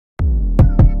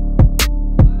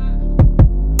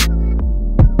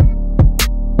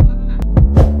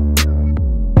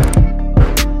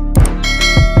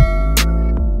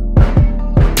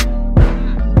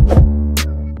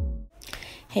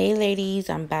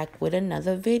back with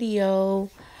another video.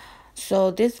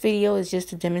 So this video is just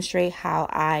to demonstrate how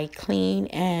I clean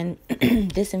and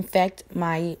disinfect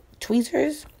my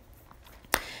tweezers.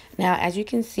 Now, as you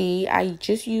can see, I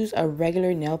just use a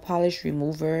regular nail polish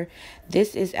remover.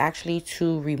 This is actually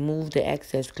to remove the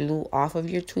excess glue off of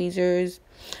your tweezers.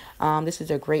 This is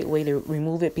a great way to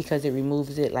remove it because it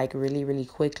removes it like really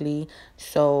quickly.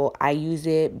 So I use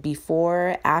it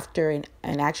before, after,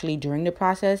 and actually during the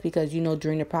process, because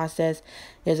during the process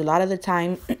there's a lot of the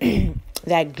time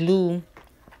that glue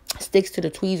sticks to the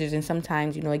tweezers, and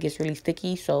sometimes it gets really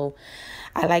sticky. So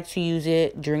I like to use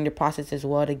it during the process as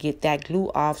well to get that glue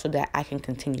off so that I can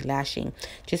continue lashing.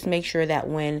 Just make sure that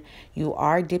when you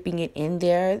are dipping it in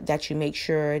there, that you make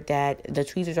sure that the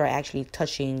tweezers are actually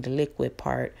touching the liquid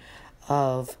part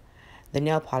of the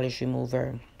nail polish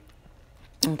remover.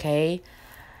 Okay,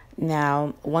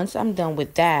 now once I'm done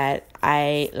with that,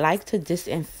 I like to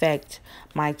disinfect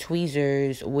my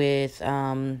tweezers with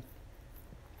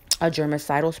a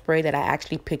germicidal spray that I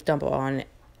actually picked up on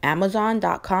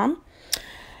Amazon.com.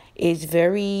 It's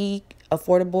very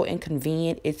affordable and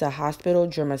convenient. It's a hospital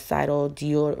germicidal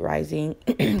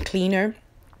deodorizing cleaner.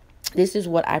 This is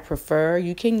what I prefer.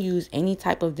 You can use any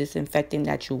type of disinfectant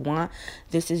that you want.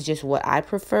 This is just what I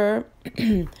prefer.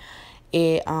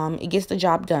 It gets the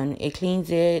job done. It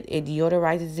cleans it, it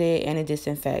deodorizes it, and it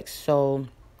disinfects. So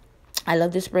I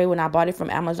love this spray. When I bought it from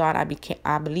Amazon,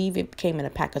 I believe it came in a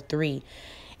pack of 3,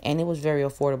 and it was very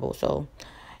affordable. So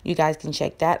you guys can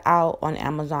check that out on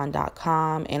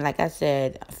Amazon.com. And like I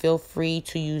said, feel free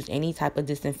to use any type of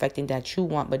disinfectant that you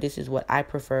want, but this is what I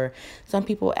prefer. Some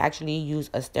people actually use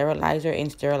a sterilizer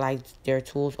and sterilize their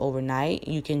tools overnight.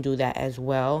 You can do that as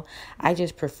well. I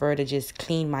just prefer to just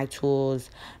clean my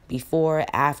tools before,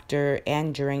 after,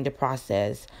 and during the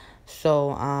process.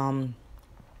 So,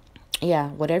 yeah,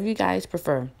 whatever you guys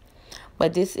prefer.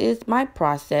 But this is my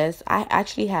process. I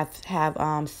actually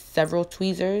have several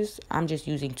tweezers. I'm just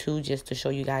using 2 just to show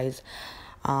you guys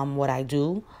what I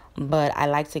do. But I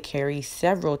like to carry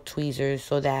several tweezers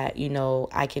so that,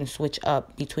 I can switch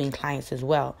up between clients as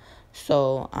well.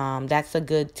 So that's a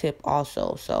good tip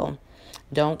also. So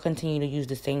don't continue to use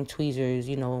the same tweezers,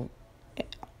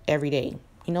 every day.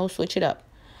 Switch it up.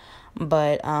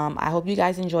 But I hope you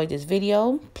guys enjoyed this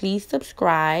video. Please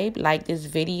subscribe, like this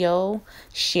video,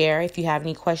 share. If you have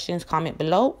any questions, comment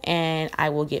below, and I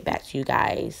will get back to you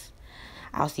guys.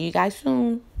 I'll see you guys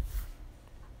soon.